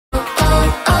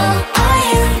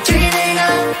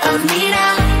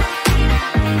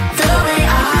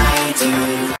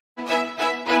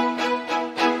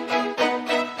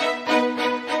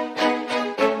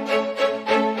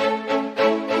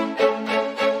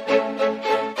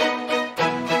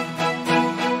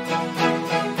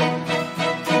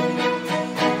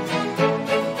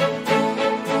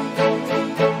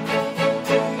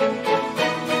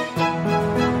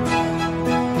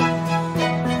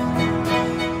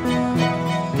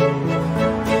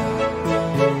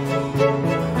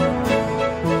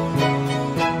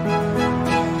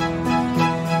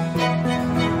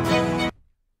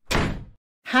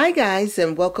Hi guys,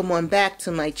 and welcome on back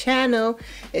to my channel.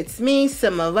 It's me,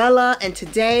 Simeralla, and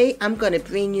today I'm going to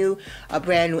bring you a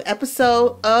brand new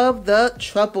episode of the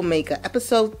Troublemaker,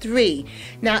 episode 3.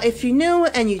 Now if you're new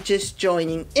and you're just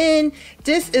joining in,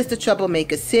 this is the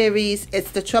Troublemaker series.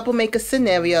 It's the Troublemaker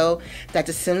scenario that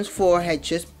The Sims 4 had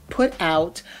just put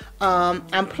out.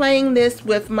 I'm playing this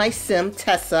with my sim,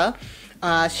 Tessa.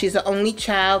 She's an only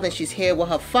child and she's here with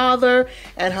her father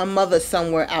and her mother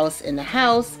somewhere else in the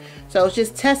house. So it's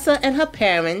just Tessa and her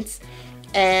parents.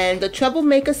 And the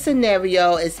Troublemaker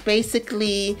scenario is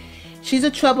basically, she's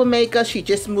a troublemaker. She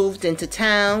just moved into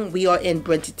town. We are in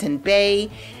Brenton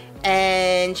Bay.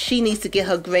 And she needs to get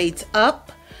her grades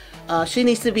up. She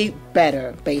needs to be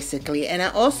better, basically. And I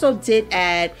also did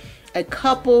add a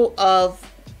couple of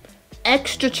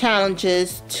extra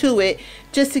challenges to it,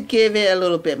 just to give it a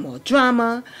little bit more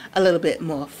drama, a little bit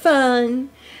more fun.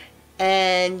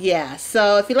 And yeah,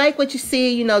 so if you like what you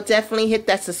see, you know, definitely hit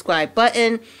that subscribe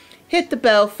button, hit the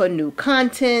bell for new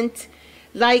content,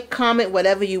 like, comment,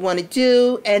 whatever you want to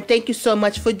do, and thank you so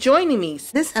much for joining me.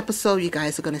 This episode, you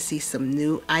guys are going to see some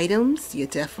new items. You're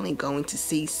definitely going to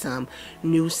see some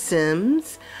new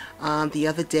Sims. The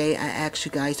other day, I asked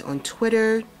you guys on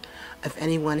Twitter if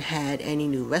anyone had any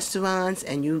new restaurants,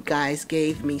 and you guys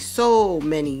gave me so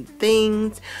many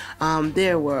things.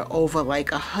 There were over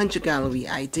like 100 gallery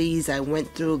IDs. I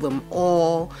went through them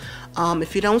all.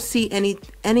 If you don't see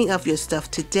any of your stuff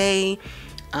today,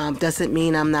 doesn't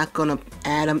mean I'm not gonna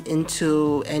add them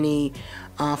into any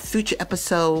future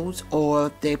episodes,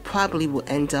 or they probably will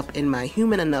end up in my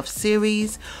Human Enough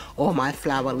series or my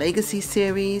Flower Legacy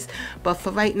series. But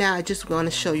for right now, I just want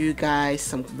to show you guys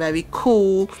some very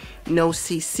cool no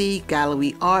CC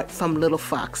gallery art from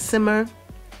LittleFoxSimmer.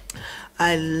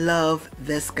 I love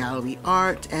this gallery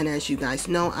art, and as you guys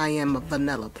know, I am a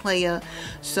vanilla player,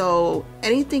 so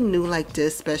anything new like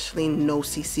this, especially no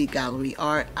CC gallery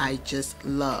art, I just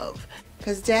love.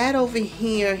 Because Dad over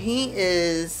here, he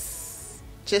is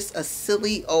just a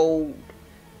silly old,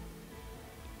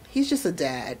 he's just a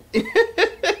dad.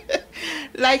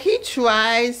 Like, he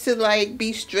tries to like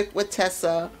be strict with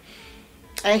Tessa,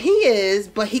 and he is,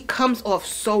 but he comes off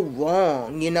so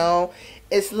wrong, you know.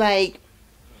 It's like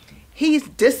he's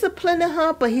disciplining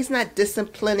her, but he's not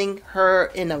disciplining her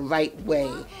in the right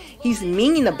way. He's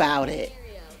mean about it,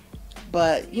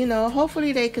 but you know,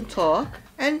 hopefully they can talk,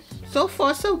 and so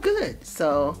far so good.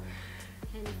 So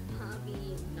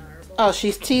oh,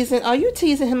 she's teasing. Are you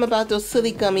teasing him about those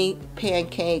silly gummy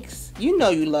pancakes? You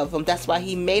know you love them. That's why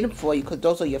he made them for you, because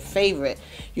those are your favorite.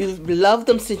 You've loved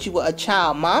them since you were a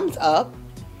child. Mom's up.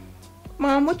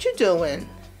 Mom, what you doing?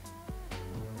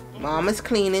 Mom is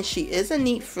cleaning. She is a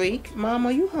neat freak. Mom,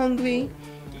 are you hungry?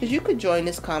 Because you could join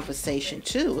this conversation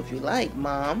too if you like,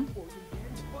 Mom.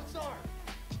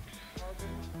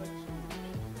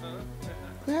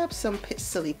 Grab some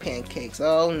silly pancakes.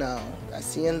 Oh no, I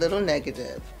see a little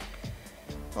negative.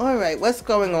 Alright, what's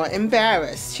going on?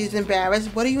 Embarrassed. She's embarrassed.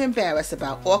 What are you embarrassed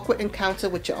about? Awkward encounter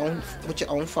with your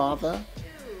own father?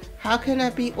 How can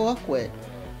that be awkward?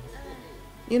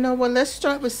 You know what? Let's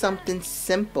start with something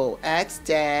simple. Ask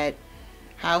Dad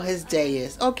how his day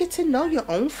is. Oh, get to know your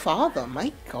own father.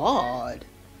 My God.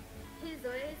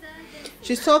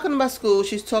 She's talking about school.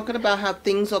 She's talking about how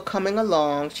things are coming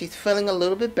along. She's feeling a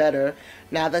little bit better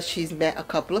now that she's met a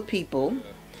couple of people.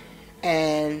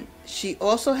 And she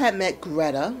also had met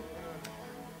Greta,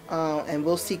 and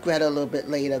we'll see Greta a little bit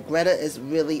later. Greta is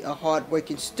really a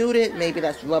hard-working student. Maybe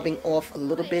that's rubbing off a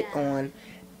little bit on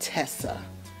Tessa.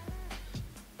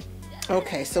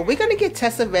 Okay, so we're going to get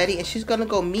Tessa ready, and she's going to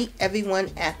go meet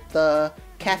everyone at the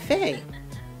cafe.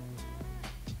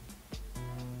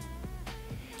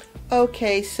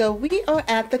 Okay, so we are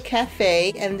at the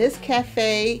cafe, and this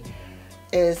cafe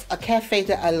is a cafe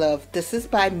that I love. This is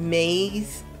by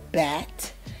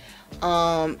Maysbat.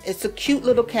 It's a cute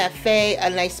little cafe, a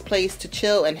nice place to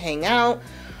chill and hang out.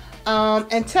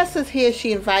 And Tessa's here.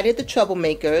 She invited the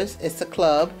Troublemakers. It's a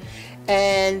club,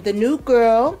 and the new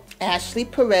girl, Ashley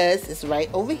Perez, is right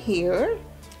over here.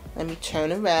 Let me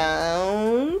turn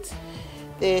around.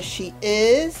 There she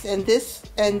is. And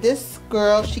this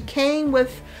girl, she came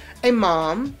with a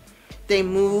mom. They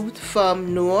moved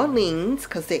from New Orleans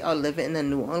because they are living in a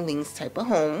New Orleans type of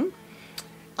home.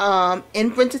 In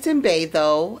Brenton Bay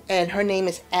though, and her name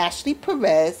is Ashley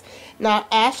Perez. Now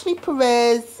Ashley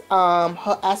Perez,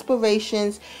 her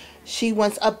aspirations, she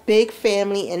wants a big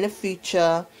family in the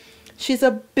future. She's a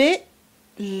bit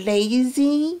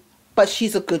lazy, but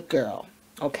she's a good girl.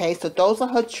 Okay, so those are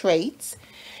her traits.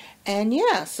 And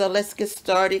yeah, so let's get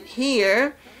started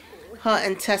here. Her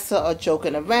and Tessa are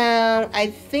joking around. I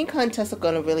think her and Tessa are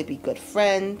gonna really be good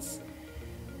friends.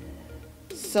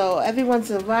 So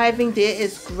everyone's arriving. There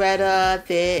is Greta.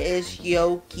 There is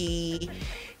Yoki.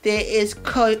 There is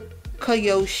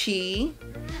Koyoshi.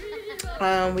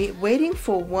 We're waiting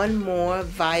for one more,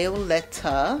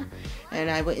 Violetta.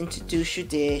 And I will introduce you.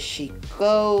 There she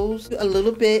goes. A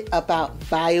little bit about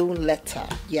Violetta.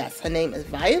 Yes, her name is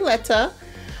Violetta.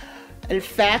 In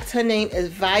fact, her name is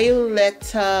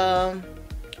Violetta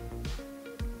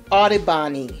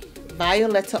Audubani.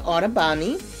 Violetta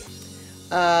Audubani.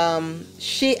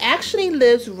 She actually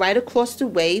lives right across the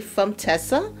way from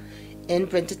Tessa in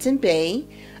Brenton Bay.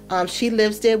 She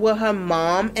lives there with her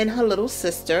mom and her little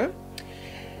sister.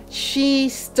 She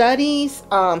studies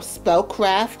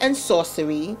spellcraft and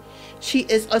sorcery. She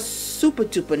is a super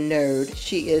duper nerd.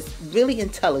 She is really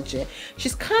intelligent.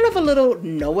 She's kind of a little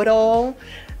know-it-all,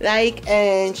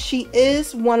 and she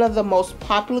is one of the most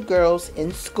popular girls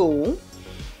in school.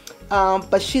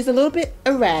 But she's a little bit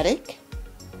erratic,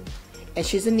 and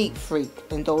she's a neat freak,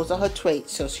 and those are her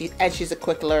traits. So she's a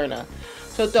quick learner.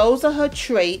 So those are her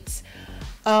traits.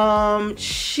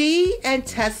 She and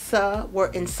Tessa were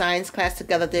in science class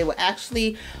together. They were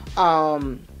actually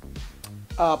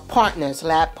partners,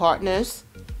 lab partners.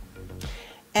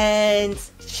 And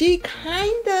she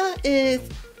kinda is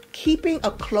keeping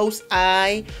a close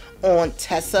eye on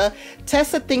Tessa.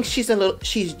 Tessa thinks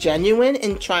she's genuine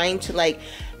in trying to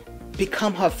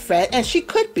become her friend, and she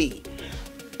could be.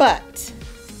 But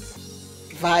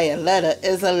Violetta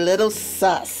is a little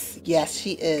sus. Yes,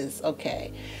 she is.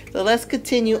 Okay. So let's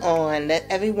continue on. Let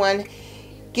everyone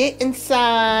get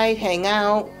inside, hang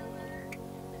out.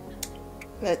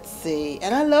 Let's see.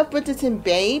 And I love Brenton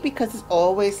Bay because it's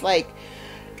always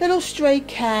little stray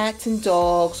cats and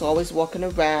dogs always walking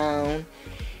around.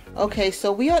 Okay,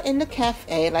 so we are in the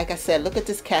cafe. Like I said, look at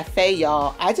this cafe,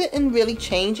 y'all. I didn't really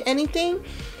change anything.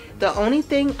 The only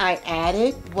thing I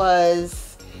added was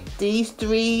these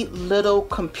 3 little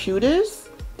computers.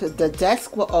 The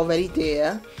desks were already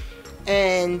there.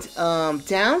 And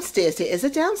downstairs, there is a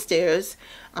downstairs,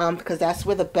 because that's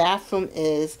where the bathroom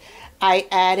is. I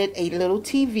added a little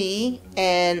TV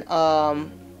and a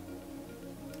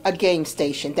game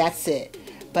station. That's it.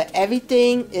 But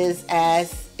everything is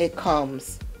as it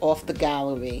comes off the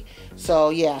gallery. So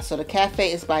yeah, so the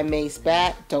cafe is by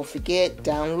Maysbat. Don't forget,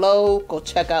 download, go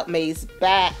check out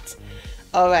Maysbat.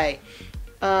 Alright.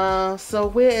 So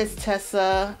where is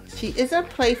Tessa? She is in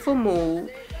playful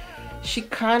mood. She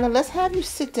let's have you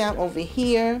sit down over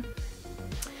here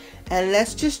and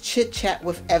let's just chit chat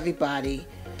with everybody.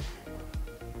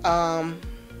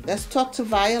 Let's talk to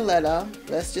Violetta.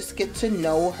 Let's just get to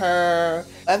know her.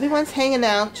 Everyone's hanging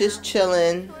out, just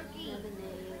chilling.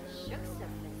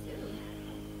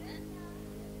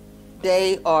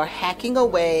 They are hacking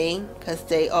away because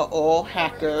they are all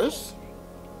hackers.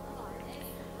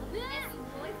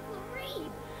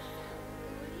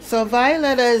 So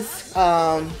Violetta's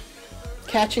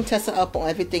catching Tessa up on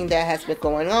everything that has been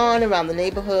going on around the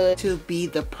neighborhood to be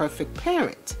the perfect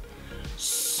parent.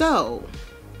 So,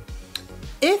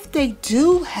 if they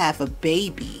do have a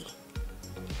baby,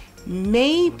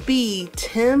 maybe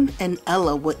Tim and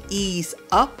Ella will ease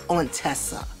up on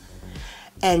Tessa.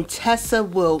 And Tessa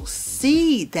will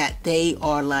see that they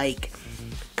are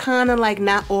kind of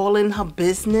not all in her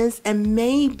business. And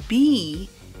maybe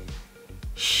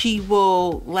she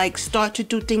will start to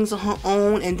do things on her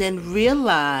own and then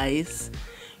realize,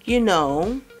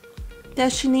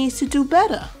 that she needs to do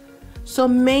better. So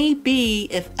maybe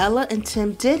if Ella and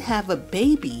Tim did have a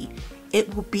baby,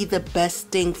 it would be the best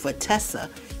thing for Tessa,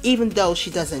 even though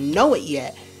she doesn't know it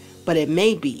yet, but it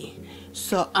may be.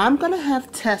 So I'm going to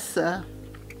have Tessa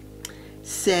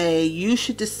say, you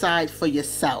should decide for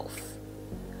yourself.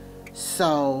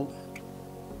 So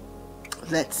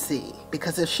let's see,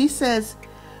 because if she says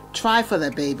try for the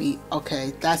baby,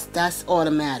 okay, that's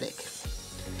automatic.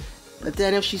 But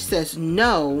then if she says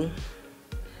no,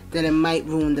 then it might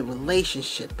ruin the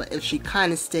relationship. But if she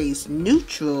kind of stays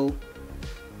neutral,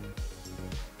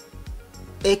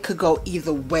 it could go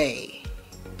either way.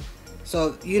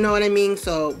 So you know what I mean?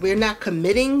 So we're not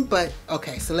committing, but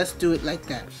okay, so let's do it like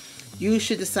that. You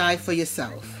should decide for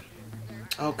yourself.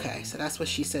 Okay, so that's what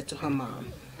she said to her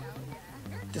mom.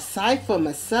 Decide for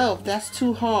myself? That's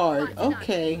too hard.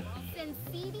 Okay.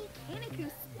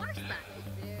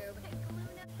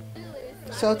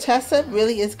 So Tessa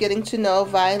really is getting to know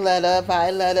Violetta.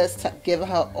 Violetta's giving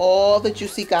her all the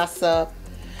juicy gossip.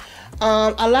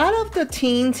 A lot of the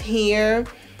teens here,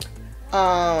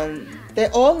 they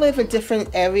all live in different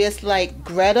areas. Like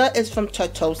Greta is from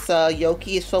Tortosa,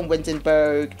 Yoki is from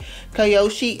Windenburg,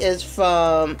 Koyoshi is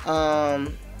from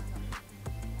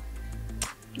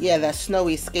yeah, that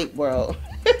snowy skate world.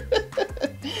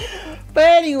 But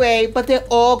anyway, but they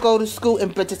all go to school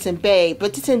in Bridgerton Bay.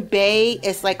 Bridgerton Bay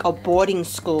is like a boarding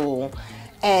school.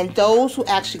 And those who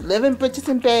actually live in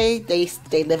Bridgerton Bay, they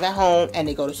live at home and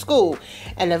they go to school.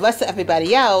 And the rest of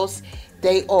everybody else,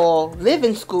 they all live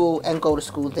in school and go to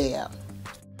school there.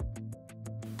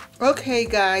 Okay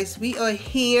guys, we are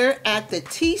here at the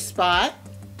Tea Spot.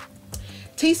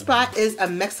 Tea Spot is a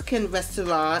Mexican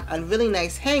restaurant, a really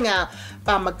nice hangout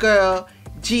by my girl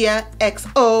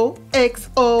Giaxoxo.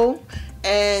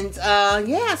 And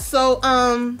yeah, so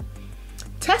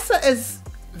Tessa is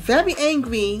very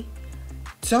angry.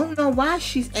 Don't know why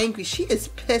she's angry. She is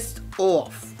pissed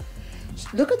off.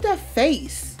 Look at that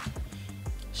face.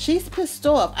 She's pissed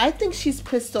off. I think she's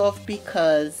pissed off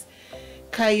because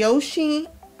Kiyoshi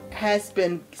has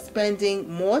been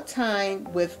spending more time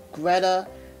with Greta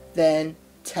than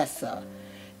Tessa.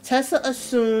 Tessa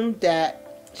assumed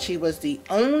that she was the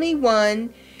only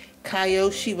one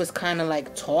Kiyoshi was kind of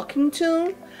like talking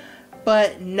to,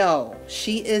 but no,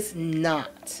 she is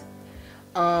not.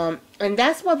 And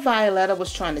that's what Violetta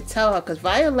was trying to tell her, because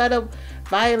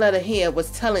Violetta here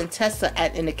was telling Tessa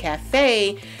in the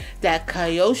cafe that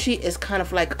Kiyoshi is kind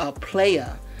of like a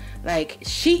player. Like,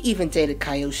 she even dated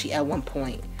Kiyoshi at one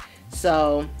point.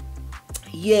 So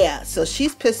yeah, so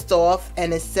she's pissed off,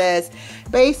 and it says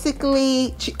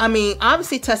basically,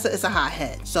 obviously Tessa is a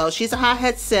hothead, so she's a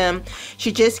hothead sim.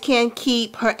 She just can't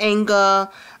keep her anger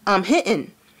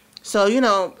hidden. So, you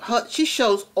know, she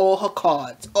shows all her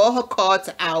cards. All her cards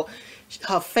are out.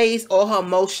 Her face, all her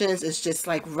emotions is just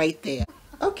like right there.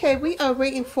 Okay, we are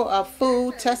waiting for our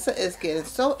food. Tessa is getting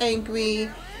so angry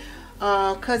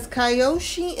because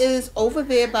Kiyoshi is over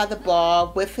there by the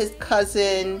bar with his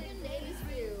cousin.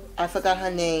 I forgot her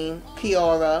name,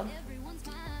 Kiora.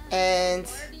 And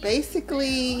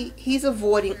basically, he's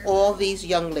avoiding all these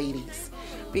young ladies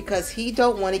because he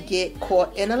don't want to get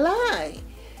caught in a lie.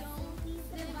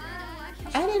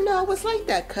 I didn't know it was like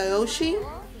that, Kiyoshi.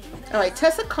 Alright,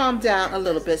 Tessa calmed down a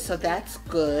little bit, so that's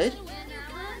good.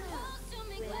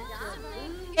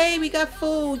 Yay, we got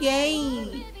food,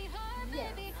 yay!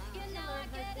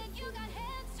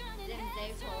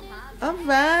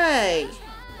 Alright.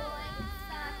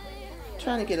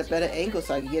 Trying to get a better angle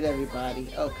so I can get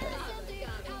everybody. Okay.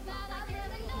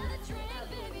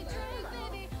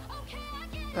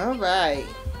 Alright.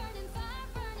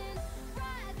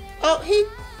 Oh,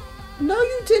 no,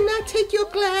 you did not take your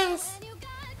glass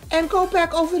and go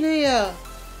back over there.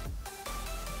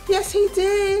 Yes, he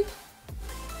did.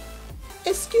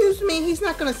 Excuse me, he's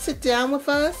not gonna sit down with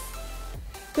us.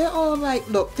 They're all like,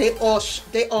 look, they all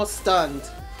stunned.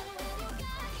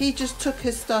 He just took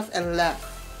his stuff and left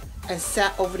and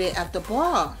sat over there at the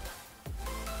bar.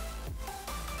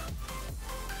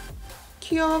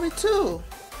 Kiora too.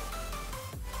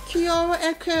 Kiora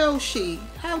and Kiyoshi,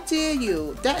 how dare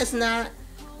you? That is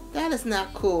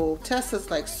not cool. Tessa's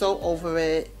like so over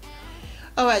it.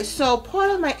 Alright, so part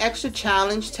of my extra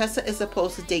challenge, Tessa is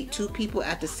supposed to date 2 people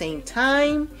at the same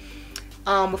time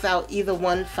without either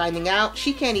one finding out.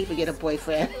 She can't even get a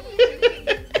boyfriend.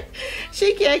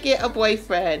 She can't get a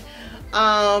boyfriend.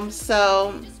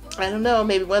 So I don't know,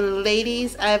 maybe one of the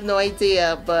ladies, I have no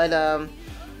idea, but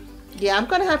yeah, I'm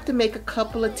gonna have to make a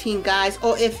couple of teen guys.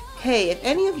 Or if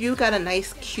any of you got a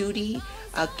nice cutie,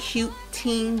 a cute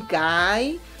teen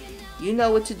guy, you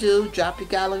know what to do. Drop your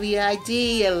gallery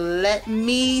ID and let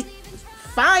me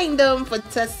find them for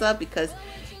Tessa, because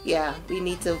yeah, we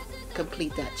need to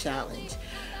complete that challenge.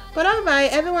 But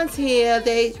alright, everyone's here.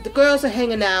 The girls are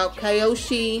hanging out.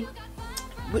 Kiyoshi,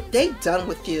 they done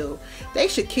with you. They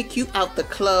should kick you out the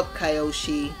club,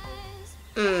 Kiyoshi.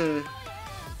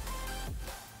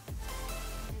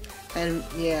 And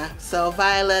yeah, so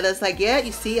Violetta's like, yeah,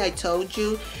 you see, I told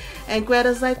you. And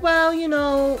Greta's like, well, you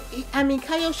know,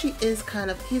 Kiyoshi is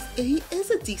he is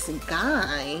a decent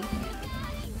guy.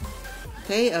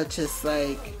 They are just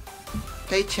like,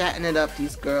 they chatting it up,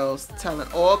 these girls, telling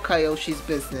all Kiyoshi's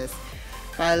business.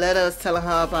 Violetta is telling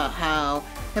her about how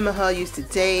him and her used to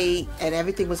date and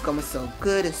everything was going so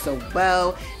good and so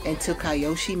well until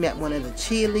Kiyoshi met one of the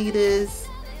cheerleaders,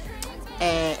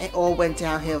 and it all went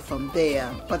downhill from there.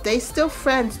 But they still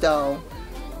friends though.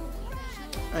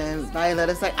 And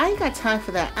Violetta's like, I ain't got time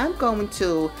for that. I'm going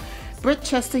to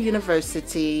Bridgechester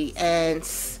University, and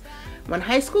when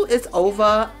high school is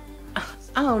over,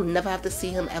 I'll never have to see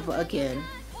him ever again.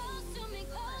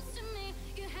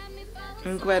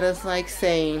 And Greta's like,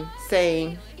 same.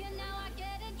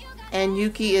 And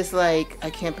Yuki is like, I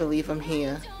can't believe I'm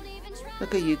here.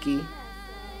 Look at Yuki.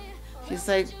 She's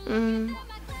like,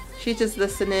 she's just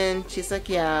listening. She's like,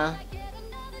 yeah.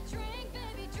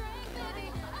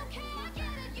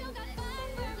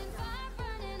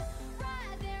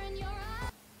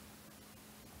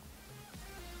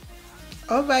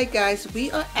 Alright guys, we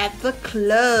are at the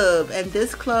club, and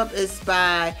this club is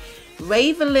by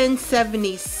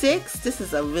Ravelin76. This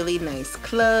is a really nice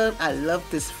club. I love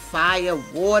this fire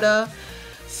water.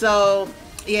 So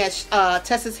yeah,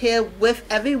 Tessa's here with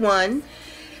everyone.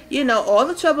 You know, all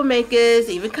the troublemakers,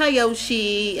 even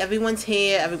Kayoshi, everyone's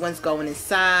here. Everyone's going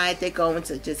inside. They're going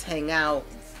to just hang out.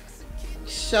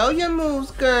 Show your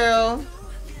moves, girl.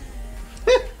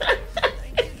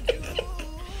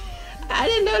 I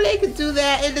didn't know they could do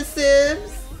that in The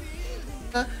Sims.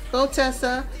 Go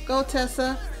Tessa, go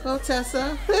Tessa, go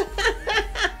Tessa.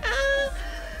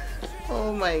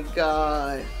 Oh my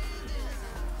god.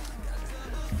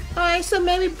 Alright, so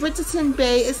maybe Bridgerton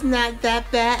Bay is not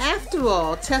that bad after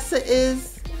all. Tessa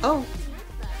is,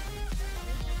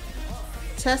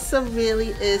 Tessa really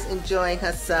is enjoying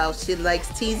herself. She likes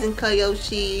teasing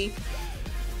Kayoshi.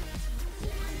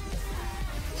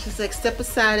 She's like, step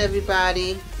aside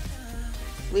everybody.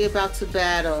 We about to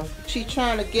battle. She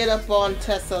trying to get up on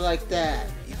Tessa like that.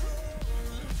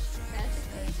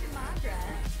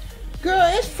 Girl,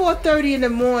 it's 4:30 in the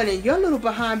morning. Your little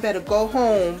behind better go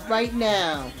home right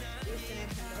now.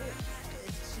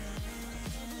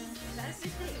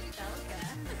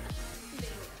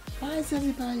 Why is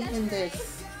everybody in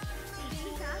this?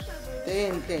 They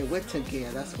with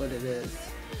together. That's what it is.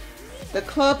 The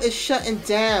club is shutting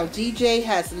down. DJ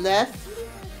has left.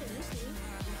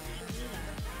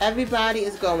 Everybody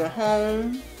is going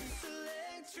home.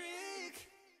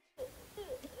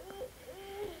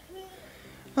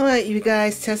 Alright, you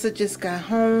guys, Tessa just got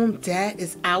home. Dad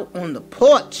is out on the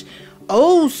porch.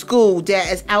 Old school.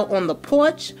 Dad is out on the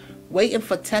porch waiting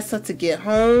for Tessa to get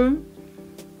home.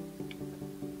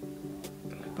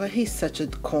 But he's such a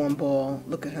cornball.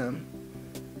 Look at him.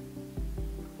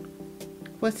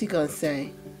 What's he gonna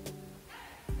say?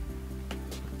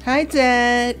 Hi,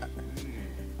 Dad.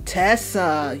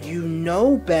 Tessa, you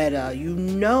know better. You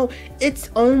know it's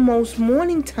almost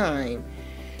morning time.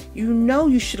 You know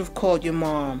you should have called your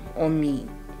mom or me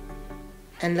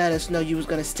and let us know you was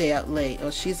gonna stay out late.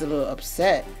 Oh, she's a little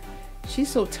upset. She's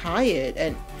so tired.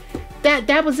 And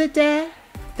that was it, Dad?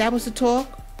 That was the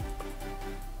talk?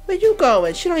 Where you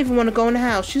going? She don't even want to go in the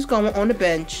house. She's going on the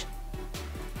bench.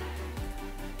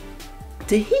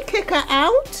 Did he kick her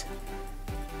out?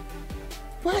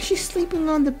 Why is she sleeping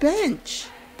on the bench?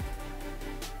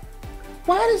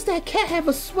 Why does that cat have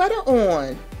a sweater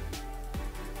on?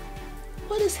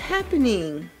 What is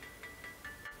happening?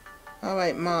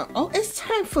 Alright, Mom. Oh, it's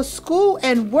time for school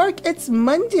and work. It's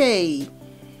Monday.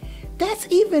 That's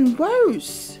even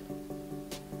worse.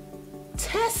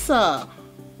 Tessa.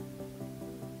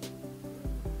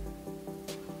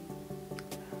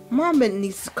 Mom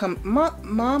needs to come.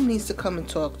 Mom needs to come and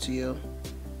talk to you.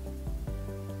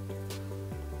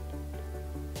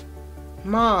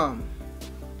 Mom.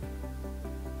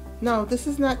 No, this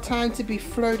is not time to be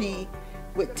flirty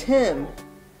with Tim.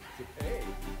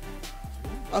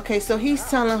 Okay, so he's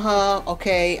telling her,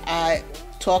 okay, I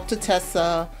talked to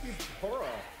Tessa.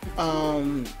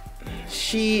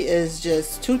 She is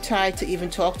just too tired to even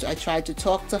talk to. I tried to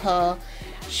talk to her.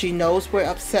 She knows we're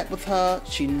upset with her.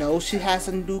 She knows she has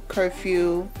a new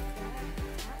curfew.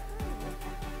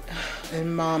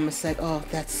 And Mom is like, oh,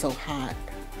 that's so hot.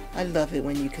 I love it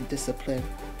when you can discipline.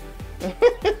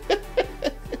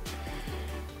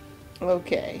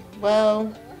 Okay,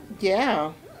 well,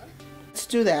 yeah. Let's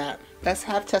do that. Let's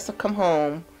have Tessa come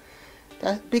home.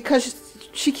 Because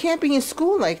she can't be in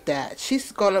school like that.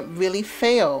 She's gonna really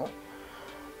fail.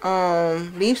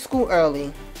 Leave school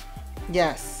early.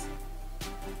 Yes.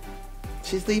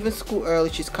 She's leaving school early.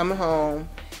 She's coming home.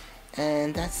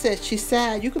 And that's it. She's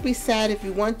sad. You could be sad if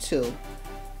you want to.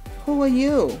 Who are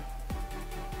you?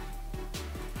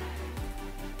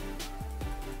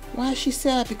 Why is she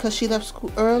sad? Because she left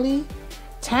school early?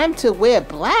 Time to wear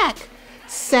black?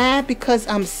 Sad because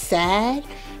I'm sad?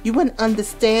 You wouldn't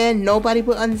understand? Nobody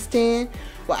would understand?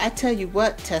 Well, I tell you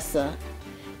what, Tessa.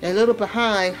 You're a little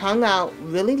behind, hung out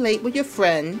really late with your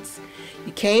friends.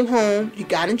 You came home, you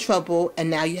got in trouble, and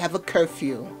now you have a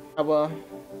curfew. Well,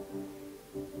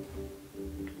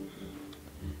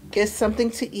 get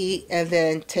something to eat and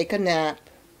then take a nap.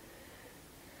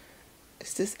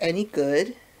 Is this any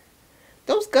good?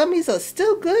 Those gummies are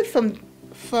still good from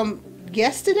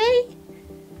yesterday?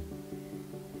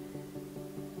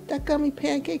 That gummy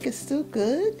pancake is still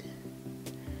good?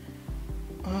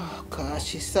 Oh gosh,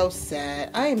 she's so sad.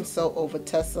 I am so over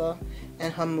Tessa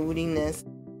and her moodiness.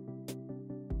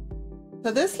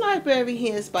 So this library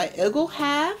here is by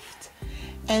Eggelhaft.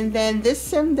 And then this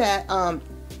sim that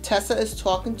Tessa is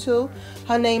talking to,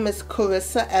 her name is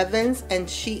Carissa Evans, and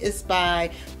she is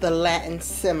by the Latin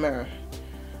Simmer.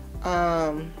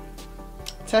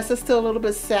 Tessa's still a little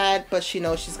bit sad, but she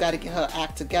knows she's got to get her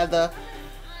act together.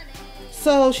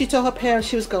 So she told her parents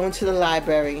she was going to the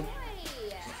library,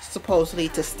 supposedly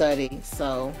to study.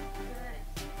 So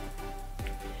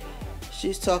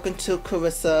she's talking to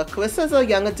Carissa. Carissa's a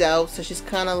young adult, so she's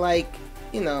kind of like,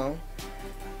 you know,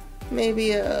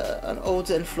 maybe an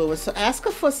older influence. So ask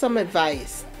her for some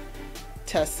advice,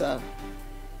 Tessa.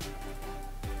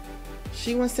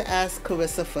 She wants to ask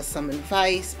Carissa for some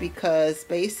advice because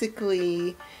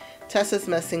basically Tessa's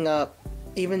messing up,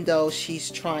 even though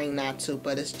she's trying not to,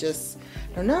 but it's just,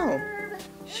 I don't know.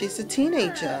 She's a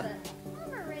teenager.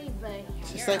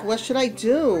 She's like, what should I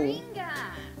do?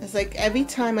 It's like every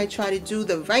time I try to do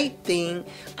the right thing,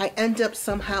 I end up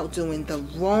somehow doing the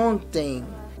wrong thing.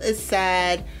 It's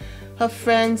sad. Her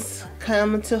friends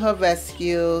come to her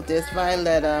rescue. There's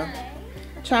Violetta,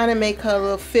 trying to make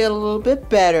her feel a little bit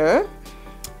better.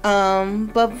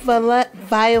 But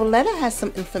Violetta has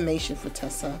some information for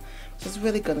Tessa, which is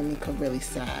really going to make her really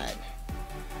sad.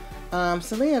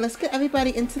 So yeah, let's get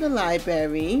everybody into the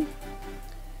library.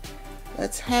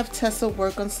 Let's have Tessa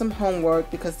work on some homework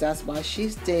because that's why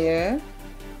she's there.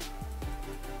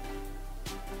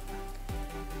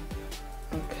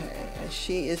 Okay, and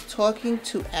she is talking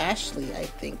to Ashley, I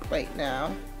think, right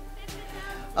now.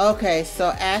 Okay, so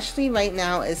Ashley right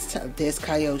now is, there's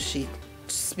Kayoshi.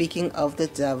 Speaking of the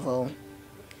devil.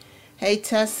 Hey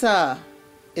Tessa,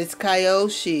 it's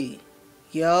Kayoshi.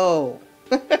 Yo.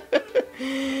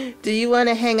 Do you want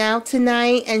to hang out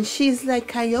tonight? And she's like,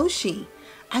 Kayoshi,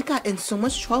 I got in so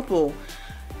much trouble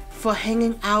for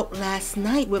hanging out last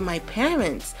night with my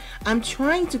parents. I'm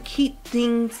trying to keep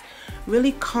things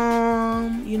really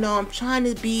calm. You know, I'm trying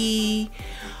to be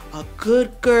a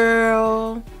good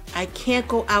girl. I can't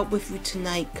go out with you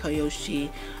tonight, Kayoshi.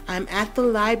 I'm at the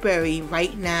library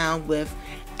right now with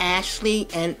Ashley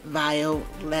and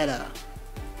Violetta.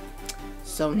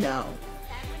 So no.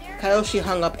 Kayoshi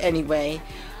hung up anyway.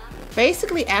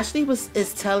 Basically, Ashley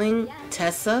is telling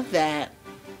Tessa that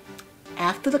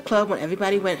after the club, when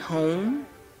everybody went home,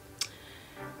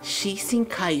 she seen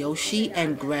Kayoshi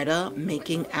and Greta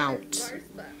making out.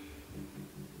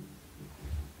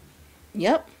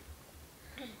 Yep.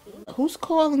 Who's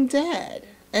calling Dad?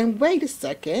 And wait a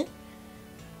second.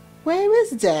 Where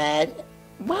is Dad?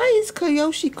 Why is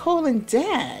Kayoshi calling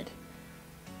Dad?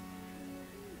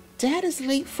 Dad is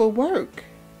late for work.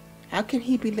 How can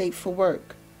he be late for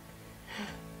work?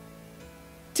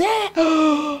 Dad!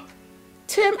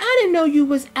 Tim, I didn't know you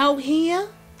was out here.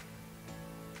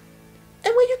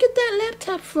 And where you get that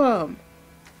laptop from?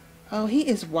 Oh, he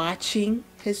is watching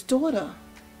his daughter.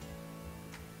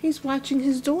 He's watching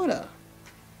his daughter.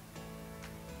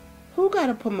 Who got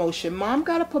a promotion? Mom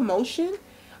got a promotion?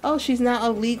 Oh, she's now a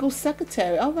legal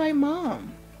secretary. All right,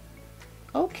 Mom.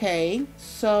 Okay,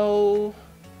 so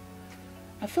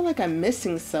I feel like I'm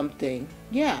missing something.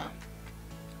 Yeah.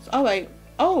 All right.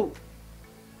 Oh,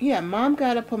 yeah, Mom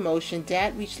got a promotion.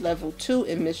 Dad reached level 2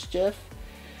 in mischief.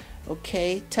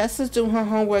 Okay, Tessa's doing her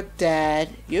homework. Dad,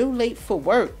 you're late for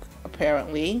work,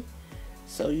 apparently.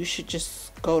 So you should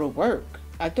just go to work.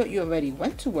 I thought you already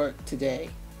went to work today.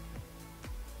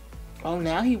 Oh,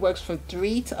 now he works from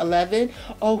 3 to 11.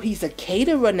 Oh, he's a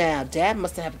caterer now. Dad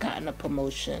must have gotten a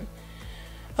promotion.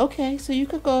 Okay, so you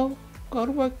could go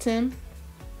to work, Tim.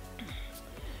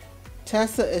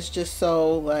 Tessa is just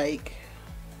so like,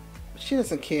 she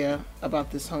doesn't care about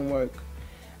this homework.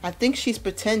 I think she's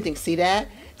pretending. See that?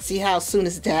 See how as soon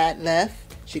as Dad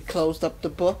left, she closed up the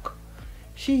book.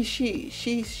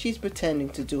 She's pretending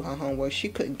to do her homework. She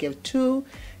couldn't give two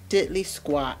diddly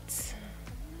squats.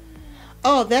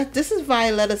 Oh, this is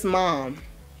Violetta's mom.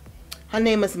 Her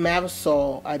name is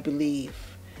Marisol, I believe.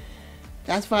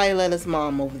 That's Violetta's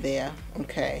mom over there.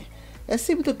 Okay. Let's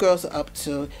see what the girls are up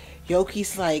to.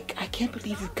 Yoki's like, I can't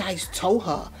believe you guys told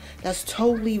her. That's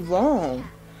totally wrong.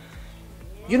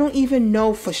 You don't even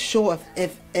know for sure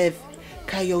if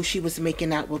Kayoshi was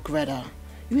making out with Greta.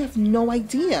 You have no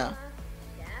idea.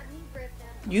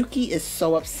 Yuki is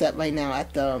so upset right now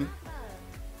at them.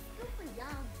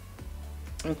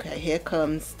 Okay, here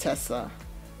comes Tessa.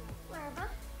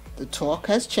 The talk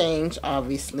has changed,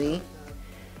 obviously.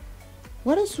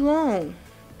 What is wrong?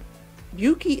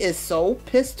 Yuki is so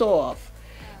pissed off.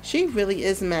 She really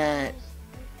is mad.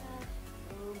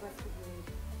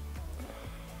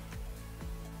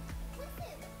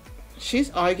 She's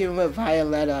arguing with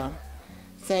Violetta,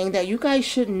 saying that you guys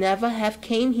should never have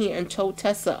came here and told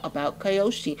Tessa about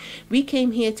Kayoshi. We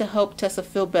came here to help Tessa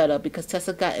feel better because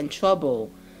Tessa got in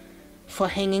trouble for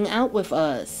hanging out with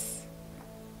us.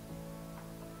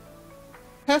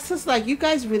 Tessa's like, you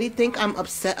guys really think I'm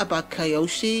upset about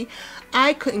Kyoshi?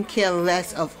 I couldn't care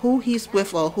less of who he's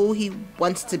with or who he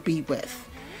wants to be with.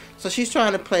 So she's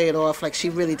trying to play it off like she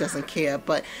really doesn't care.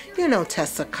 But, you know,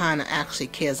 Tessa kind of actually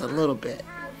cares a little bit.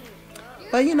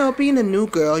 But, you know, being a new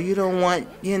girl, you don't want,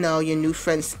 you know, your new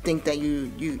friends to think that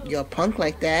you're a punk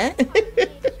like that.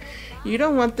 You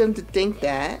don't want them to think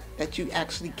that you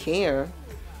actually care.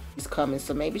 He's coming,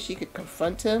 so maybe she could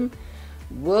confront him.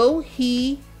 Will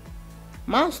he...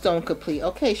 Milestone complete.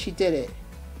 Okay, she did it.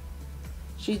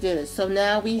 She did it. So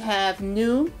now we have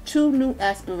two new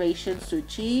aspirations to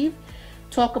achieve.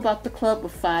 Talk about the club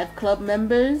with 5 club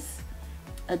members.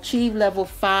 Achieve level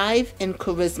 5 in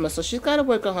charisma. So she's got to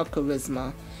work on her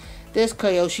charisma. There's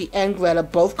Kyoshi and Greta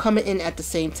both coming in at the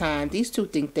same time. These two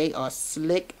think they are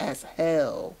slick as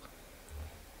hell.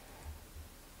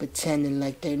 Pretending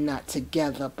like they're not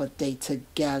together, but they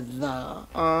together.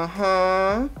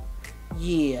 Uh-huh.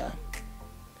 Yeah.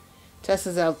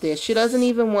 Tessa's out there. She doesn't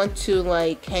even want to,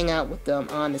 like, hang out with them,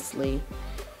 honestly.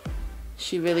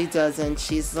 She really doesn't.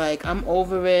 She's like, I'm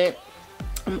over it.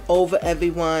 I'm over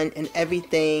everyone and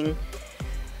everything.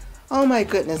 Oh my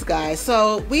goodness, guys.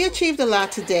 So we achieved a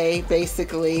lot today,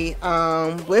 basically,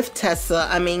 with Tessa.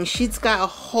 I mean, she's got a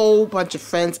whole bunch of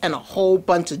friends and a whole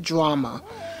bunch of drama.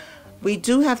 We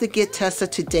do have to get Tessa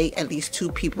to date at least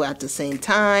 2 people at the same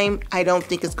time. I don't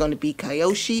think it's going to be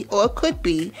Kyoshi, or it could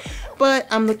be, but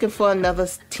I'm looking for another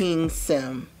teen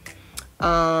sim.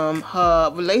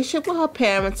 Her relationship with her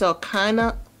parents are kind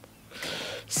of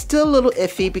still a little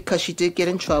iffy because she did get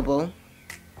in trouble.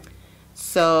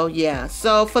 So, yeah.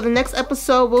 So, for the next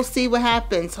episode, we'll see what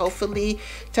happens. Hopefully,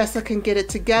 Tessa can get it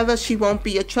together. She won't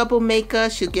be a troublemaker.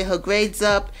 She'll get her grades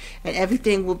up, and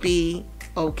everything will be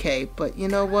okay. But you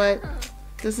know what?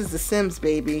 This is The Sims,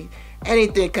 baby.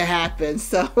 Anything could happen.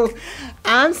 So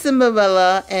I'm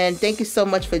Simeralla, and thank you so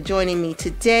much for joining me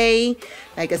today.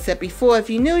 Like I said before, if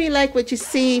you're new, you like what you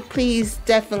see, please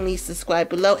definitely subscribe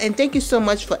below. And thank you so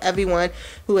much for everyone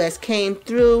who has came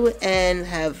through and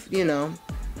have, you know,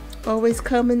 always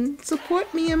come and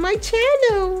support me and my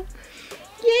channel.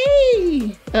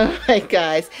 Yay! Alright,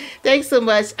 guys. Thanks so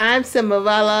much. I'm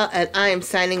Simeralla, and I am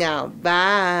signing out.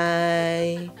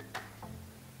 Bye.